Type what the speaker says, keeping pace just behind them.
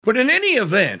But in any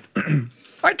event,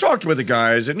 I talked with the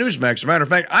guys at Newsmax. As a matter of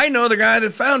fact, I know the guy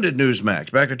that founded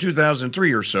Newsmax back in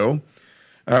 2003 or so.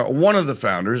 One of the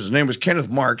founders, his name was Kenneth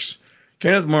Marks.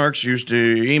 Kenneth Marks used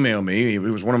to email me. He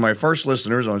was one of my first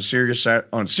listeners on Sirius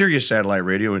Satellite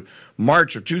Radio in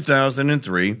March of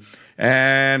 2003.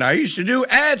 And I used to do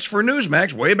ads for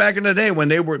Newsmax way back in the day when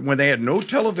they had no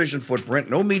television footprint,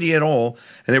 no media at all,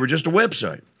 and they were just a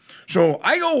website. So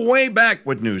I go way back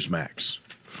with Newsmax.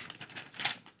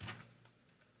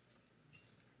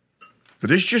 But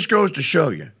this just goes to show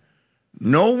you,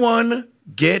 no one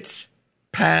gets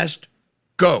past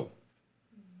go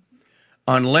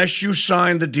unless you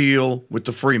sign the deal with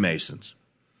the Freemasons.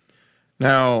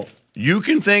 Now, you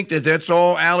can think that that's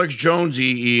all Alex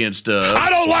Jones-y and stuff. I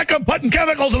don't like them putting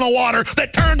chemicals in the water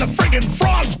that turn the friggin'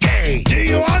 frogs gay. Do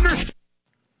you understand?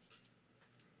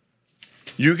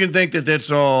 You can think that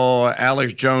that's all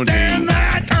Alex Jones-y And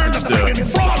that turned the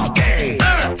friggin' frogs gay.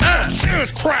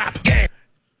 Serious crap gay.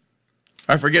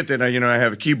 I forget that I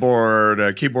have a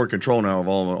keyboard control now of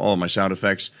all my sound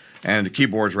effects, and the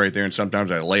keyboard's right there. And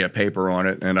sometimes I lay a paper on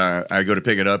it, and I go to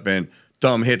pick it up, and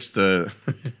thumb hits the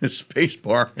space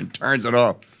bar and turns it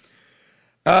off.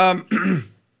 The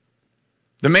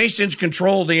Masons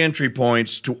control the entry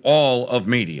points to all of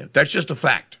media. That's just a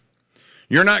fact.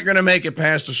 You're not going to make it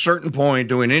past a certain point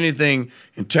doing anything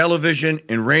in television,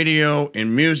 in radio,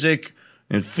 in music,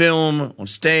 in film, on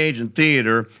stage, and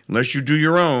theater, unless you do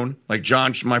your own, like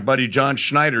my buddy John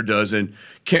Schneider does in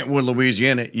Kentwood,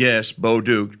 Louisiana. Yes, Bo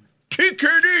Duke.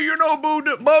 TKD, you know Bo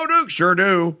Duke? Sure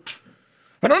do.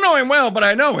 I don't know him well, but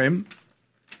I know him.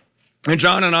 And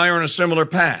John and I are on a similar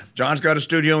path. John's got a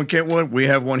studio in Kentwood. We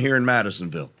have one here in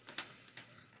Madisonville.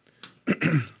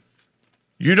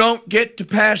 You don't get to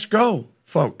pass go,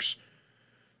 folks.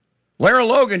 Lara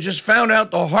Logan just found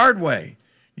out the hard way.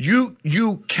 You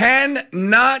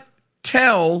cannot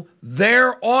tell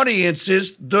their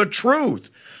audiences the truth.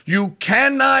 You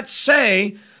cannot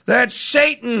say that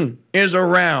Satan is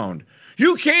around.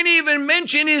 You can't even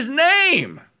mention his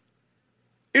name.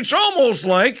 It's almost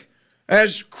like,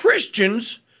 as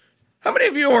Christians, how many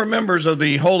of you are members of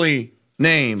the Holy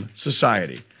Name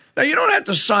Society? Now, you don't have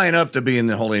to sign up to be in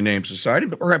the Holy Name Society,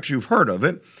 but perhaps you've heard of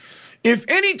it. If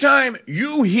any time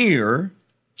you hear,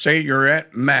 say you're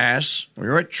at Mass, or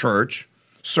you're at church,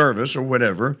 service, or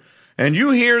whatever, and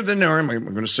you hear the name, I'm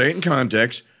going to say it in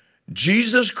context,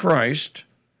 Jesus Christ,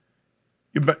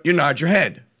 you nod your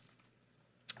head.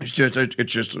 It's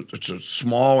a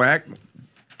small act.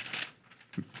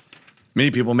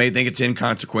 Many people may think it's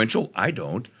inconsequential. I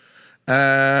don't.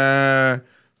 But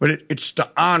it's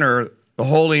to honor the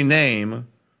holy name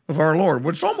of our Lord.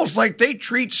 It's almost like they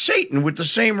treat Satan with the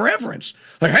same reverence.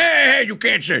 Like, hey, you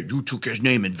can't say, you took his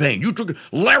name in vain.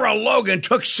 Lara Logan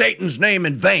took Satan's name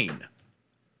in vain.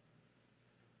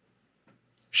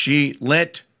 She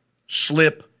let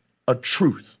slip a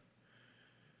truth.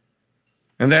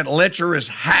 And that lecherous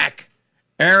hack,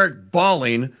 Eric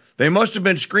Balling, they must have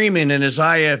been screaming in his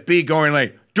IFB going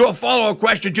like, do a follow-up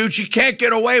question, dude. She can't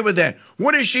get away with that.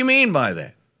 What does she mean by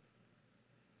that?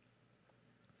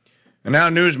 And now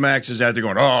Newsmax is out there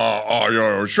going,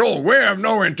 yeah, sure, we have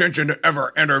no intention to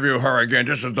ever interview her again.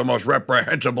 This is the most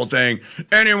reprehensible thing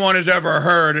anyone has ever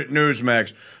heard at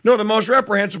Newsmax. No, the most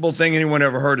reprehensible thing anyone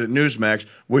ever heard at Newsmax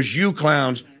was you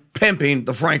clowns pimping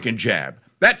the Franken-Jab.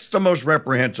 That's the most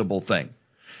reprehensible thing.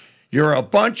 You're a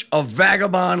bunch of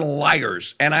vagabond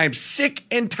liars, and I'm sick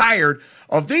and tired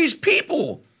of these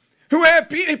people who have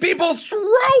people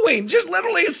throwing, just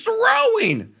literally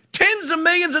throwing tens of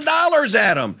millions of dollars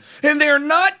at them. And they're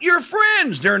not your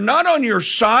friends. They're not on your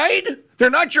side. They're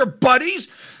not your buddies.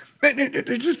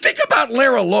 Just think about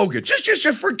Lara Logan. Just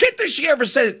forget that she ever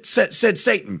said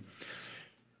Satan.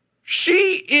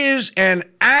 She is an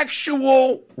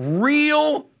actual,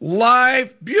 real,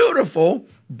 live, beautiful,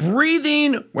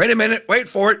 breathing, wait a minute, wait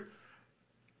for it.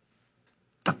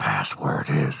 The password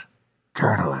is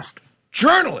journalist.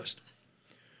 Journalist.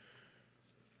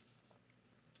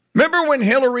 Remember when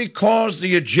Hillary caused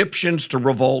the Egyptians to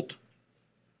revolt?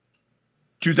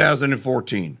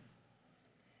 2014.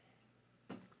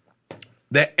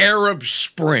 The Arab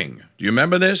Spring. Do you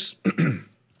remember this?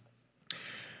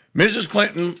 Mrs.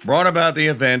 Clinton brought about the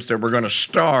events that were going to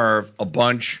starve a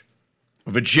bunch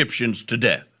of Egyptians to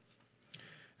death.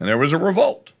 And there was a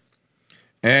revolt.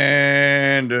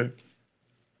 And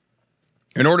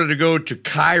in order to go to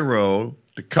Cairo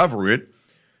to cover it,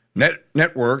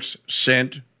 networks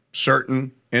sent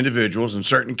certain individuals and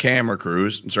certain camera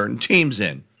crews and certain teams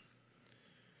in.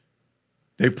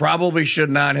 They probably should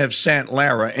not have sent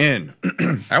Lara in.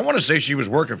 I want to say she was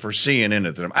working for CNN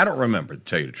at the time. I don't remember, to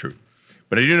tell you the truth.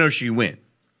 But I do know she went.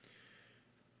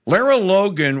 Lara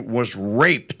Logan was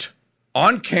raped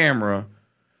on camera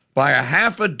by a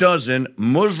half a dozen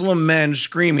Muslim men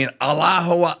screaming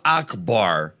Allahu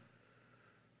Akbar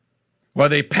while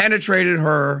they penetrated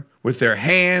her with their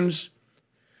hands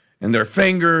and their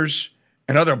fingers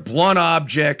and other blunt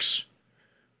objects.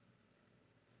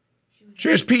 She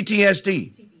has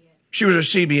PTSD. She was a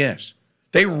CBS.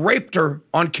 They raped her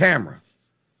on camera.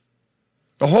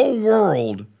 The whole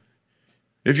world,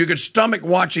 if you could stomach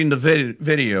watching the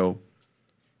video,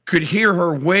 could hear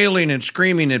her wailing and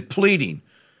screaming and pleading.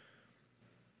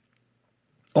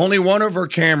 Only one of her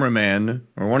cameramen,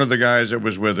 or one of the guys that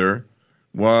was with her,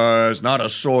 was not a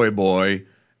soy boy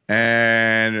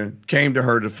and came to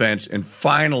her defense. And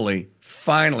finally,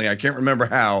 I can't remember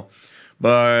how,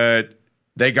 but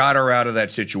they got her out of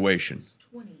that situation.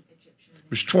 It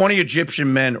was 20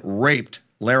 Egyptian men raped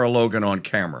Lara Logan on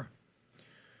camera.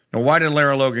 Now, why did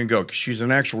Lara Logan go? Because she's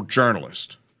an actual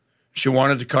journalist. She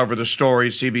wanted to cover the story.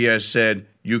 CBS said,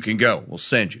 you can go. We'll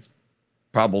send you.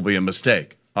 Probably a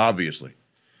mistake, obviously.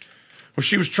 Well,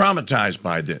 she was traumatized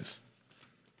by this.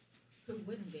 Who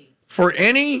wouldn't be? For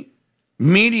any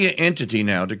media entity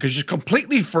now to just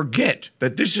completely forget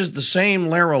that this is the same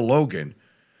Lara Logan,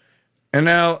 and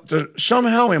now to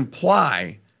somehow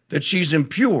imply that she's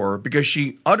impure because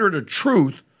she uttered a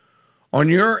truth on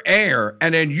your air,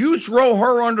 and then you throw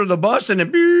her under the bus and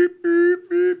then beep, beep,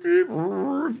 beep,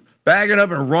 beep, bag it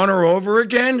up and run her over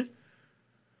again?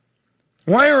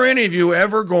 Why are any of you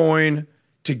ever going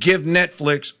to give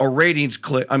Netflix a ratings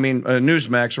click,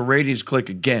 Newsmax a ratings click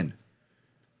again?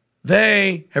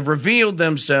 They have revealed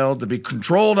themselves to be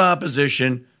controlled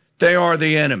opposition. They are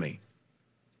the enemy.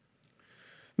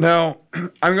 Now,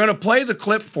 I'm going to play the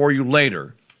clip for you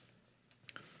later.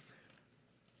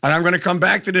 And I'm going to come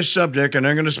back to this subject, and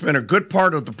I'm going to spend a good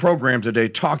part of the program today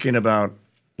talking about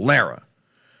Lara.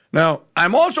 Now,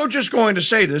 I'm also just going to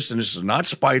say this, and this is not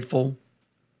spiteful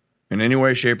in any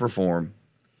way, shape, or form.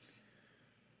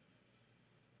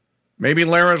 Maybe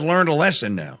Lara's learned a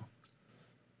lesson now.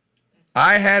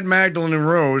 I had Magdalene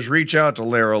Rose reach out to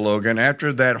Lara Logan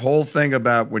after that whole thing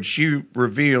about when she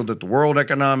revealed that the World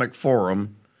Economic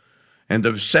Forum and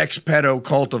the sex pedo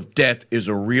cult of death is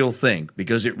a real thing,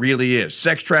 because it really is.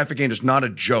 Sex trafficking is not a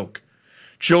joke.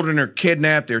 Children are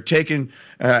kidnapped. They're taken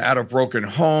out of broken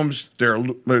homes. They're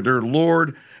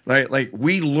lured. Like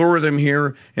we lure them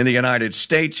here in the United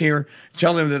States here,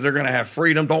 tell them that they're going to have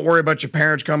freedom. Don't worry about your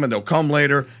parents coming. They'll come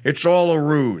later. It's all a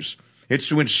ruse. It's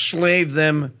to enslave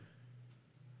them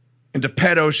into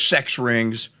pedo sex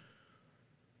rings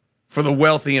for the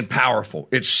wealthy and powerful.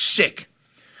 It's sick.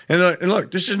 And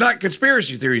look, this is not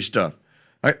conspiracy theory stuff.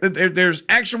 There's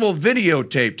actual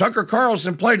videotape. Tucker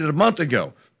Carlson played it a month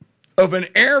ago of an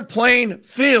airplane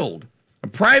filled, a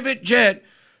private jet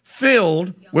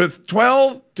filled with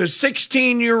 12 to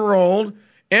 16-year-old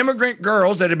immigrant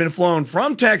girls that had been flown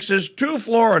from Texas to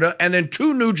Florida and then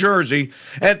to New Jersey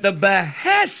at the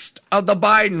behest of the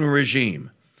Biden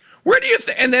regime. Where do you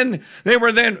think? And then they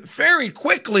were then very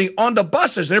quickly on the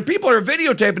buses. And people are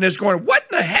videotaping this going, what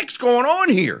in the heck's going on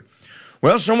here?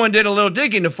 Well, someone did a little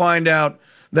digging to find out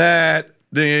that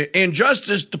the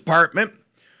Injustice Department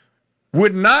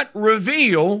would not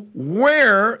reveal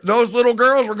where those little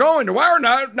girls were going. To our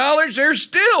knowledge, they're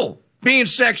still being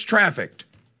sex trafficked.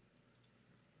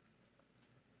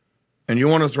 And you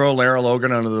want to throw Lara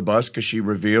Logan under the bus because she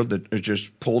revealed that it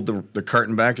just pulled the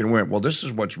curtain back and went, well, this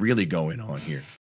is what's really going on here.